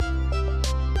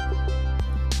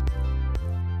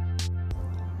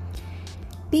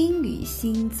宾语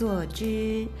星座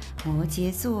之摩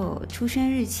羯座出生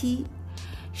日期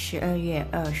12月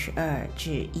22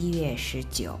至1月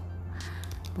19，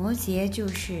摩羯就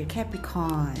是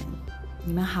Capricorn。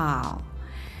 你们好，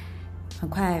很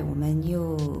快我们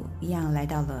又一样来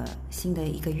到了新的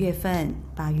一个月份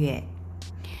8月。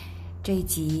这一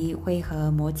集会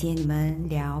和摩羯你们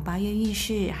聊8月运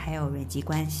势还有人际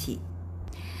关系。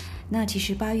那其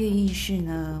实8月运势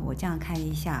呢，我这样看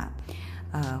一下，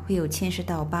会有牵涉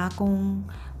到8宫、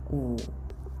5、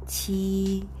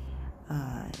7、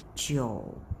9、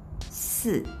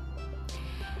4。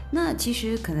那其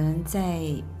实可能在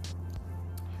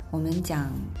我们讲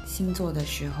星座的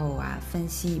时候啊，分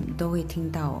析你们都会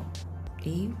听到，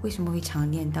为什么会常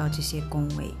念到这些宫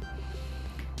位？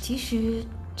其实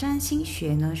占星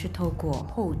学呢是透过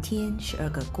后天12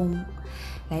个宫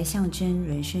来象征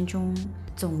人生中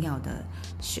重要的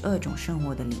12种生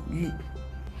活的领域，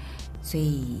所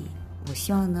以我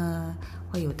希望呢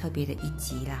会有特别的一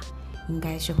集啦，应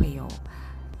该是会有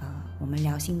我们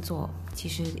聊星座，其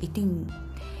实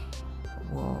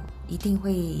我一定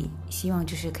会希望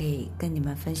就是可以跟你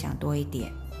们分享多一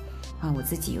点啊，我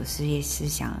自己有时也是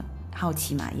想好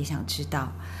奇嘛，也想知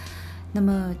道。那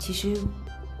么其实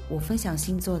我分享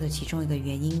星座的其中一个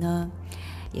原因呢，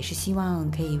也是希望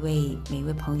可以为每一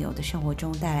位朋友的生活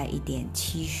中带来一点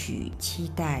期许、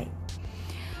期待。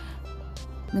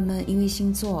那么因为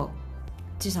星座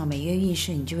至少每月运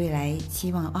势，你就会来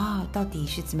希望到底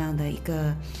是怎么样的一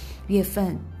个月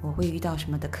份，我会遇到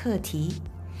什么的课题，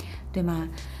对吗？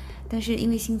但是因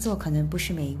为星座可能不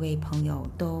是每一位朋友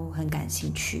都很感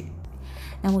兴趣，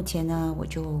那目前呢，我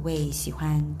就为喜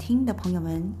欢听的朋友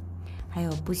们，还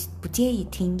有不介意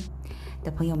听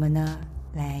的朋友们呢，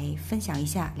来分享一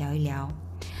下，聊一聊。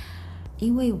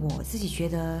因为我自己觉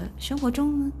得生活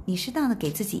中你适当的给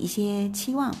自己一些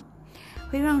期望，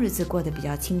会让日子过得比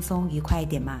较轻松愉快一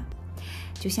点嘛，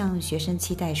就像学生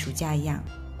期待暑假一样，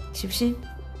是不是？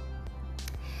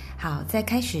好，在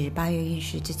开始8月运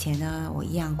势之前呢，我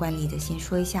一样惯例的先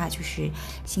说一下，就是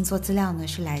星座资料呢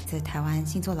是来自台湾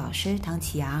星座老师唐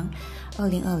启阳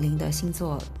2020的星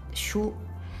座书。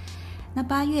那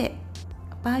八月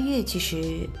其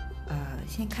实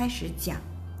先开始讲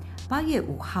，8月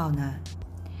5号呢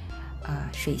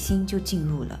水星就进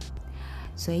入了，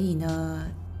所以呢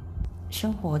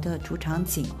生活的主场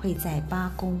景会在8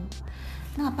宫。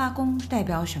那8宫代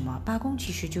表什么？8宫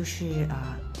其实就是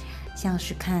像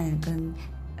是看跟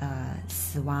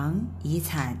死亡、遗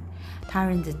产、他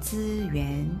人的资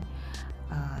源、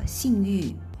性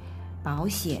欲、保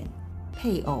险、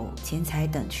配偶、钱财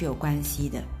等是有关系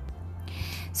的。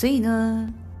所以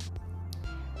呢，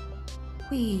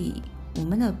我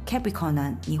们的 Capricorn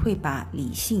呢，你会把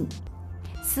理性、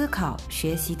思考、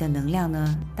学习的能量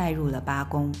呢带入了8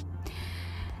宫。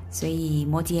所以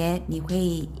摩羯，你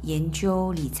会研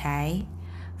究理财、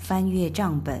翻阅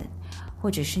账本，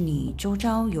或者是你周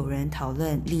遭有人讨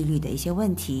论利率的一些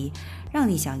问题，让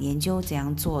你想研究怎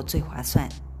样做最划算。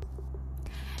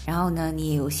然后呢，你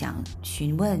也有想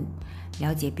询问、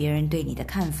了解别人对你的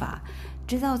看法，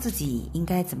知道自己应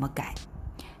该怎么改。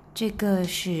这个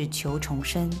是求重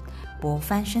生、搏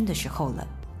翻身的时候了。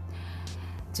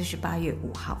这是8月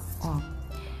5号哦。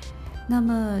那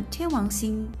么天王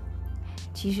星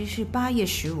其实是8月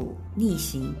15逆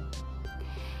行，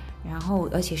然后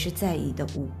而且是在你的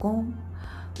5宫。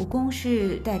5宫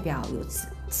是代表有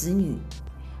子女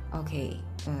 ，OK，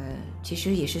 其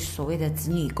实也是所谓的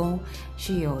子女宫，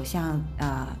是有像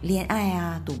恋爱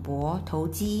啊、赌博、投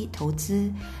机、投资、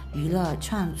娱乐、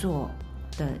创作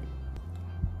的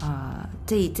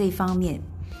这方面。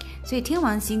所以天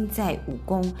王星在5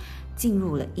宫进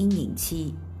入了阴影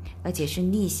期，而且是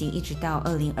逆行一直到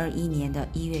2021年的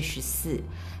1月14，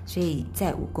所以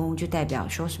在5宫就代表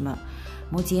说什么？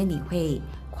摩羯你会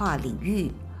跨领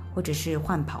域，或者是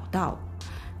换跑道，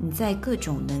你在各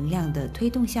种能量的推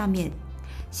动下面，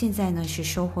现在呢是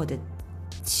收获的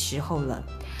时候了。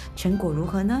成果如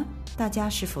何呢？大家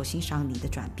是否欣赏你的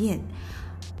转变，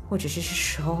或者是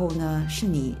时候呢？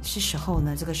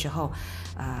这个时候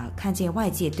看见外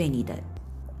界对你的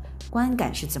观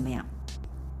感是怎么样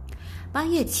？8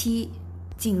月7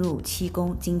进入7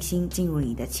宫，金星进入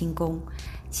你的亲宫。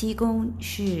7宫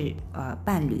是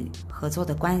伴侣合作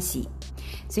的关系，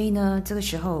所以呢这个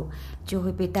时候就会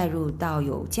被带入到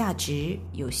有价值、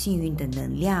有幸运的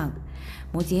能量。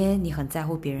摩羯，你很在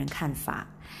乎别人看法，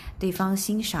对方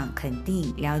欣赏、肯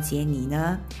定、了解你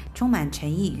呢，充满诚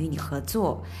意与你合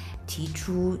作，提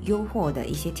出优渥的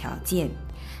一些条件。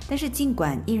但是尽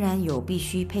管依然有必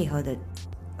须配合的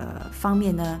方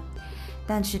面呢，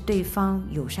但是对方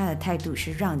友善的态度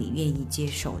是让你愿意接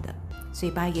受的。所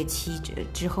以8月7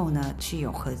之后呢是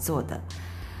有合作的。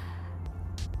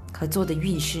合作的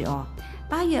运势哦。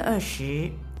8月20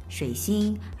水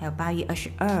星，还有8月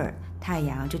22太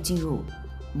阳就进入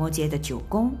摩羯的9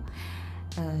宫。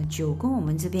9宫我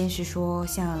们这边是说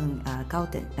像高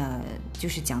等就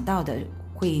是讲到的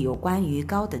会有关于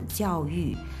高等教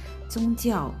育、宗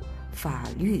教、法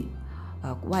律、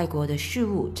外国的事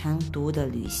务、长途的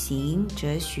旅行、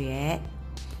哲学、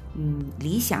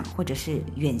理想或者是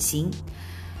远行。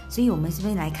所以我们这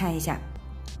边来看一下，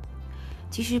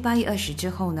其实8月20之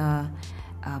后呢，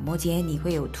摩羯你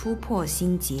会有突破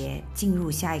心结，进入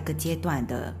下一个阶段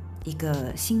的一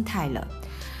个心态了。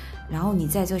然后你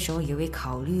在这时候也会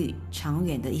考虑长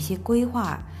远的一些规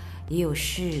划，也有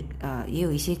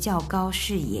一些较高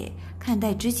视野，看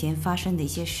待之前发生的一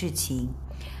些事情。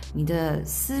你的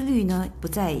思虑呢不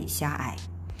再狭隘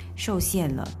受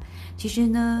限了。其实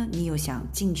呢，你有想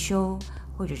进修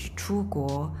或者是出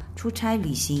国出差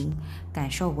旅行，感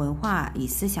受文化与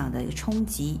思想的一个冲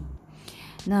击。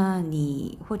那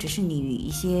你或者是你与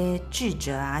一些智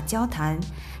者交谈，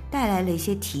带来了一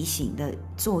些提醒的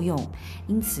作用。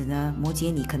因此呢，摩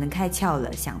羯你可能开窍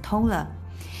了，想通了。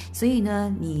所以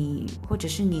呢，你或者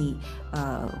是你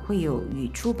会有与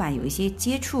出版有一些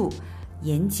接触、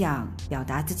演讲、表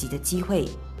达自己的机会。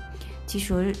其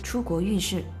实出国运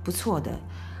势不错的，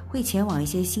会前往一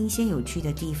些新鲜有趣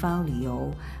的地方旅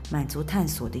游，满足探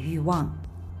索的欲望。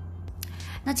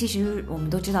那其实我们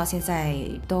都知道现在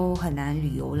都很难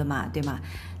旅游了嘛，对吗？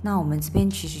那我们这边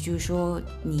其实就是说，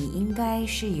你应该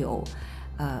是有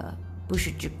不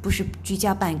是居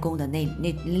家办公的那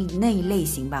一类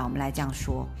型吧，我们来这样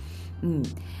说。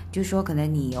就是说可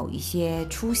能你有一些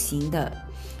出行的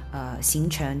行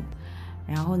程，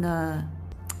然后呢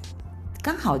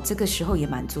刚好这个时候也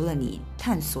满足了你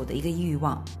探索的一个欲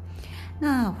望。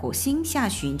那火星下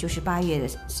旬就是8月的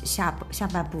下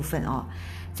半部分哦，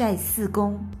在4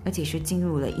宫，而且是进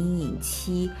入了阴影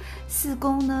期。4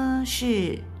宫呢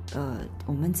是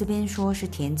我们这边说是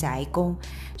田宅宫，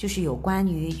就是有关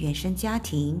于原生家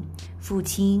庭、父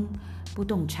亲、不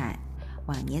动产、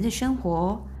晚年的生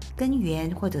活、根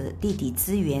源或者地底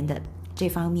资源的这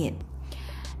方面。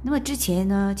那么之前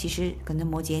呢，其实可能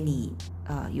摩羯你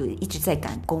有一直在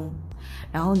赶工，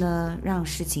然后呢让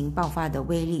事情爆发的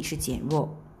威力是减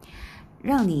弱，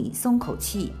让你松口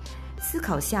气，思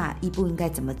考下一步应该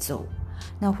怎么走。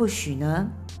那或许呢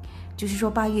就是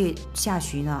说8月下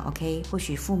旬呢 OK， 或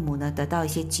许父母呢得到一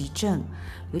些急症，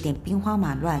有点兵荒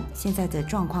马乱，现在的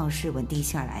状况是稳定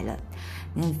下来了。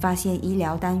你发现医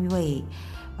疗单位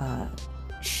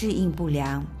适应不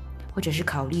良，或者是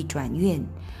考虑转院，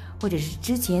或者是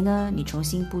之前呢你重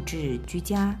新布置居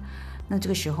家，那这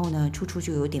个时候呢处处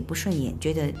就有点不顺眼，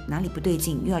觉得哪里不对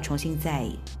劲，又要重新再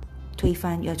推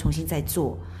翻，又要重新再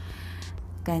做。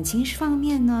感情方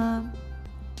面呢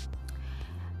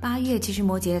，8月其实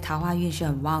摩羯的桃花运是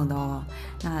很旺的哦。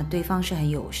那对方是很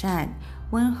友善、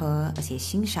温和，而且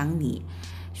欣赏你，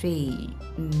所以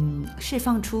释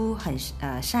放出很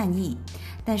善意，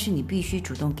但是你必须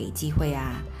主动给机会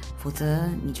否则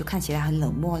你就看起来很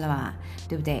冷漠了嘛，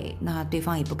对不对？那对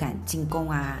方也不敢进攻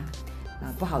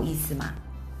不好意思嘛。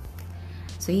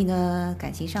所以呢，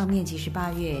感情上面其实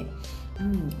8月，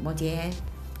摩羯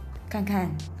看看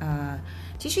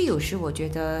其实有时我觉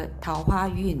得桃花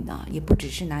运呢，也不只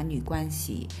是男女关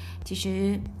系，其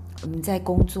实我们在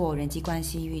工作、人际关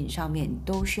系运上面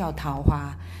都需要桃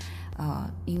花，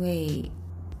因为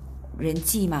人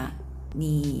际嘛，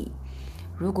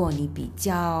如果你比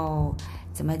较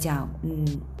怎么讲，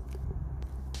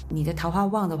你的桃花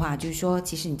旺的话，就是说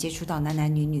其实你接触到男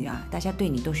男女女大家对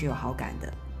你都是有好感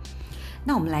的。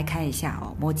那我们来看一下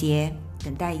摩羯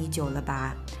等待已久了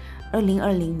吧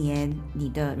，2020年你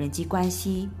的人际关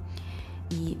系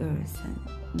1、2、3，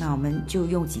那我们就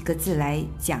用几个字来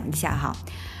讲一下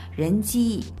人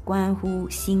际关乎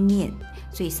心念，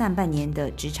所以上半年的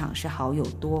职场是好友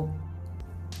多。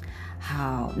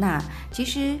好，那其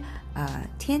实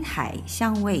天海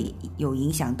相位有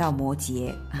影响到摩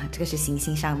羯这个是行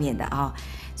星上面的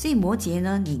所以摩羯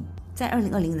呢，你在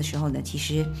2020的时候呢，其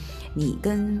实你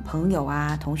跟朋友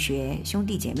同学、兄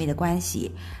弟姐妹的关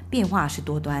系变化是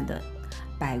多端的，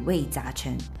百味杂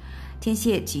陈。天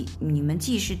蝎你们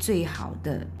既是最好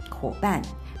的伙伴、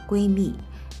闺蜜，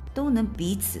都能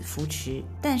彼此扶持，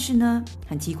但是呢，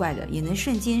很奇怪的，也能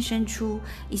瞬间生出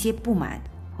一些不满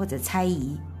或者猜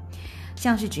疑，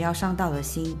像是只要伤到了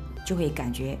心，就会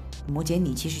感觉摩羯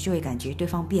你其实就会感觉对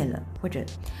方变了，或者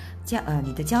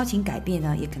你的交情改变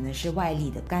呢，也可能是外力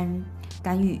的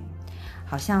干预，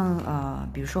好像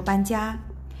比如说搬家、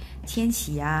迁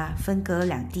徙分隔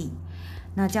两地，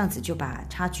那这样子就把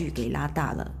差距给拉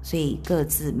大了，所以各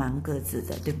自忙各自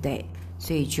的，对不对？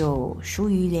所以就疏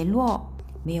于联络，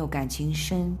没有感情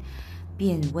深，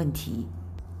变问题，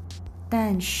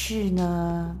但是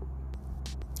呢，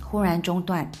忽然中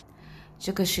断，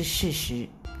这个是事实，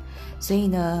所以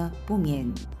呢，不免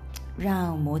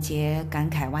让摩羯感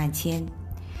慨万千。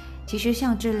其实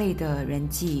像这类的人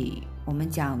际，我们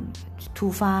讲突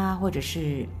发或者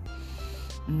是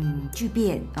巨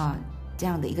变啊这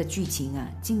样的一个剧情啊，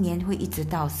今年会一直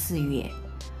到4月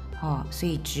所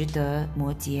以值得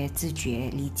摩羯自觉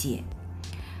理解。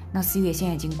那4月现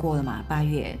在已经过了嘛，8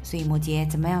月，所以摩羯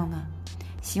怎么样呢？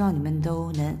希望你们都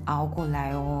能熬过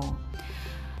来哦。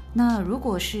那如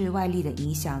果是外力的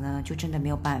影响呢，就真的没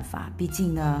有办法，毕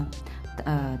竟呢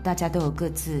大家都有各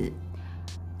自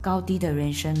高低的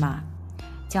人生嘛，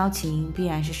交情必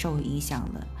然是受影响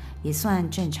了，也算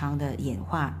正常的演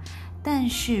化。但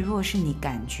是若是你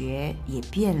感觉也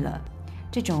变了，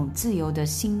这种自由的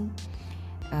心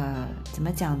怎么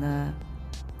讲呢，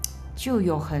就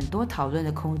有很多讨论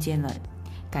的空间了。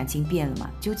感情变了嘛，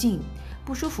究竟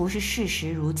不舒服是事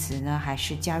实如此呢，还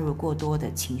是加入过多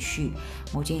的情绪？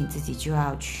摩羯你自己就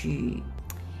要去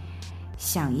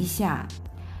想一下。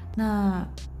那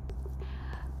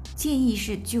建议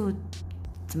是就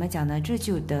怎么讲呢，这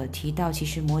就得提到其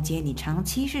实摩羯你长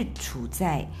期是处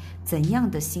在怎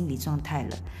样的心理状态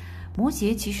了。摩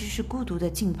羯其实是孤独的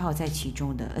浸泡在其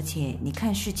中的，而且你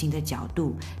看事情的角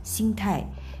度心态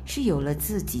是有了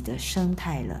自己的生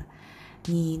态了。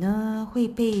你呢会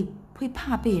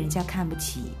怕被人家看不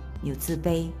起，有自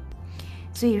卑，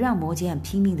所以让摩羯很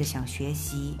拼命的想学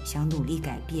习，想努力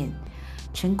改变，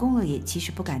成功了也其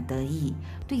实不敢得意，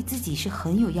对自己是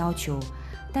很有要求，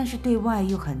但是对外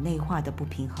又很内化的不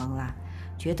平衡啦，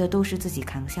觉得都是自己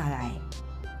扛下来，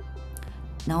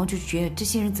然后就觉得这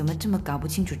些人怎么这么搞不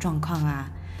清楚状况啊。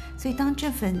所以当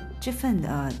这份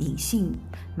隐性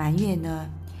埋怨呢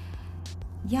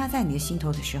压在你的心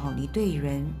头的时候，你对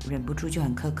人忍不住就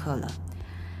很苛刻了。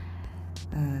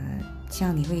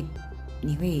像你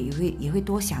会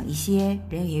多想一些，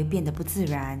人也会变得不自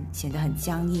然，显得很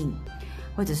僵硬，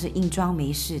或者是硬装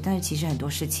没事，但是其实很多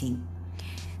事情。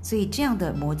所以这样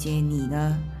的摩羯你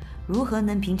呢，如何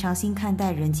能平常心看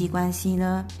待人际关系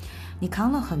呢？你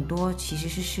扛了很多其实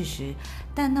是事实，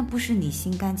但那不是你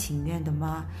心甘情愿的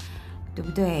吗？对不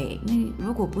对？那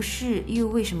如果不是，又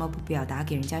为什么不表达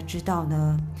给人家知道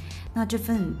呢？那这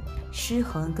份失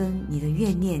衡跟你的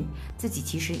怨念，自己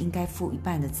其实应该负一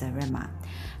半的责任嘛。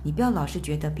你不要老是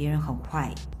觉得别人很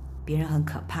坏，别人很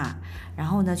可怕，然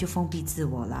后呢就封闭自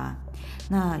我啦。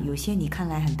那有些你看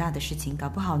来很大的事情，搞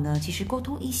不好呢其实沟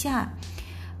通一下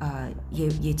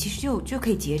也其实就可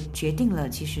以决定了，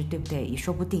其实对不对？也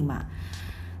说不定嘛。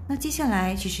那接下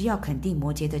来其实要肯定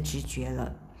摩羯的直觉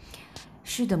了。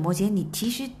是的，摩羯你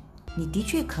的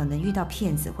确可能遇到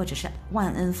骗子，或者是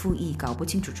忘恩负义搞不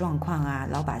清楚状况啊，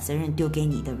老把责任丢给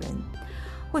你的人，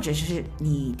或者是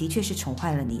你的确是宠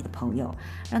坏了你的朋友，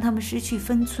让他们失去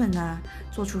分寸啊，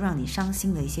做出让你伤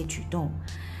心的一些举动。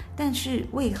但是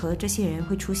为何这些人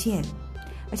会出现，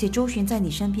而且周旋在你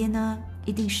身边呢？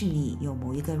一定是你有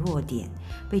某一个弱点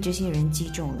被这些人击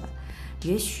中了，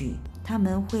也许他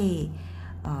们会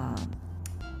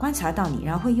观察到你，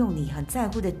然后会用你很在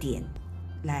乎的点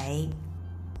来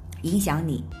影响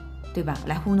你，对吧？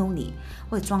来糊弄你，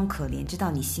或者装可怜，知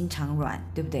道你心肠软，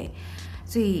对不对？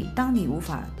所以当你无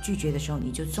法拒绝的时候，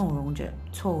你就纵容着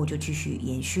错误就继续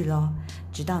延续咯，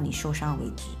直到你受伤为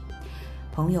止。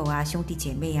朋友啊，兄弟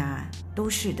姐妹啊，都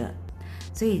是的。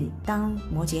所以当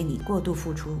摩羯你过度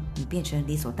付出，你变成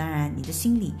理所当然，你的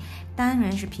心里当然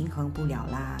是平衡不了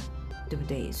啦，对不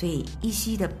对？所以一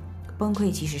夕的崩溃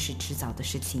其实是迟早的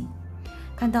事情，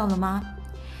看到了吗？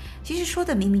其实说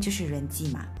的明明就是人际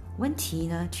嘛，问题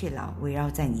呢却老围绕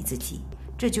在你自己。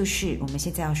这就是我们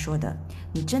现在要说的，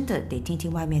你真的得听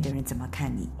听外面的人怎么看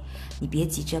你，你别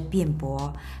急着辩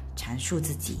驳阐述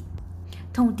自己，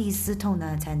痛定思痛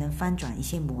呢，才能翻转一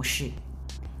些模式，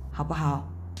好不好？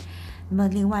那么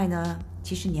另外呢，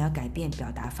其实你要改变表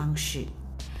达方式。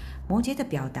摩羯的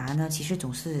表达呢，其实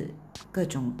总是各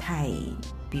种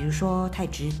比如说太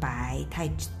直白，太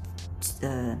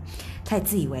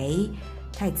自以为，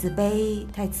太自卑，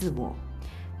太自我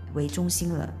为中心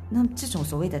了。那这种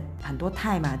所谓的很多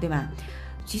态嘛，对吗？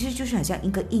其实就是很像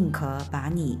一个硬壳，把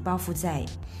你包覆在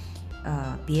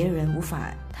别人无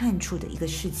法探触的一个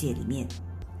世界里面，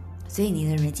所以你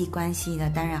的人际关系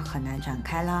呢，当然很难展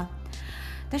开啦。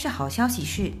但是好消息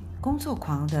是，工作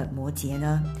狂的摩羯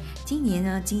呢，今年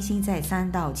呢，金星在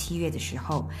3到7月的时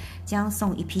候将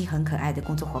送一批很可爱的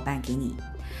工作伙伴给你。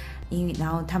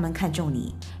然后他们看重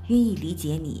你，愿意理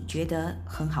解你，觉得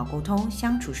很好沟通，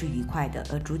相处是愉快的，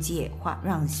而逐渐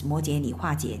让摩羯你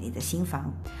化解你的心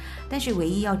防。但是唯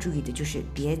一要注意的就是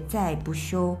别再不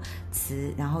修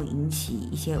辞，然后引起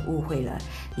一些误会了，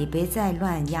也别再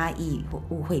乱压抑或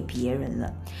误会别人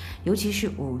了。尤其是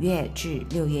5月至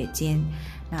6月间，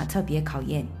那特别考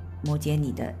验摩羯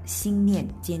你的心念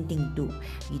坚定度，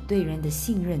你对人的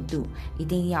信任度一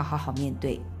定要好好面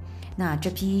对。那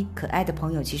这批可爱的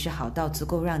朋友其实好到足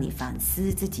够让你反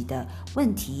思自己的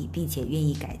问题，并且愿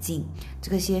意改进，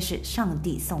这些是上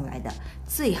帝送来的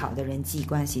最好的人际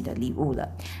关系的礼物了。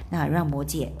那让摩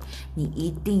羯你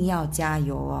一定要加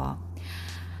油哦。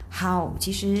好，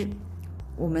其实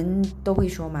我们都会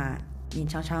说嘛，你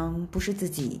常常不是自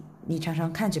己，你常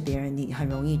常看着别人，你很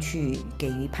容易去给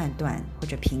予判断或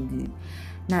者评语。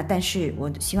那但是我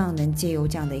希望能借由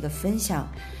这样的一个分享，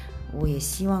我也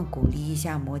希望鼓励一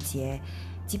下摩羯。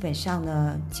基本上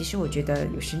呢，其实我觉得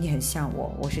有时你很像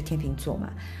我是天秤座嘛，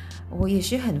我也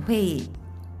是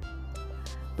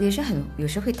有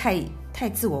时会太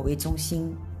自我为中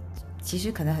心，其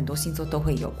实可能很多星座都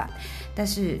会有吧。但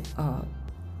是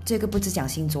这个不只讲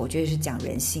星座，我觉得是讲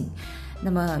人性。那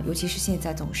么尤其是现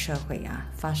在这种社会啊，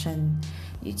发生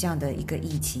这样的一个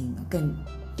疫情，更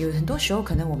有很多时候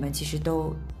可能我们其实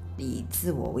都以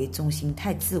自我为中心，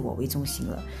太自我为中心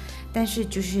了。但是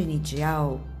就是你只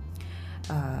要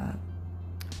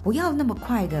不要那么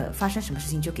快的发生什么事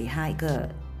情就给他一个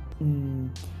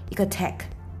tag，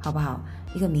 好不好？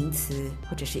一个名词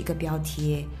或者是一个标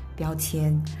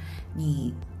签，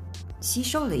你吸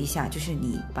收了一下，就是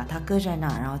你把它搁在那，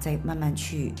然后再慢慢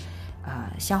去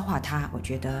消化它。我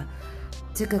觉得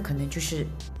这个可能就是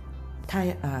它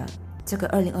这个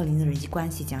2020的人际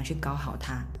关系怎样去搞好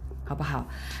它，好不好？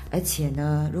而且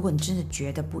呢，如果你真的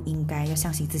觉得不应该，要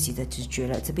相信自己的直觉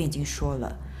了，这边已经说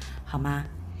了，好吗？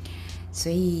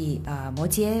所以摩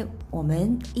羯，我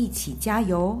们一起加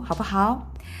油，好不好？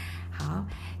好，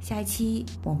下一期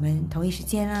我们同一时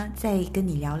间再跟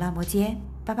你聊啦，摩羯，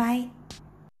拜拜。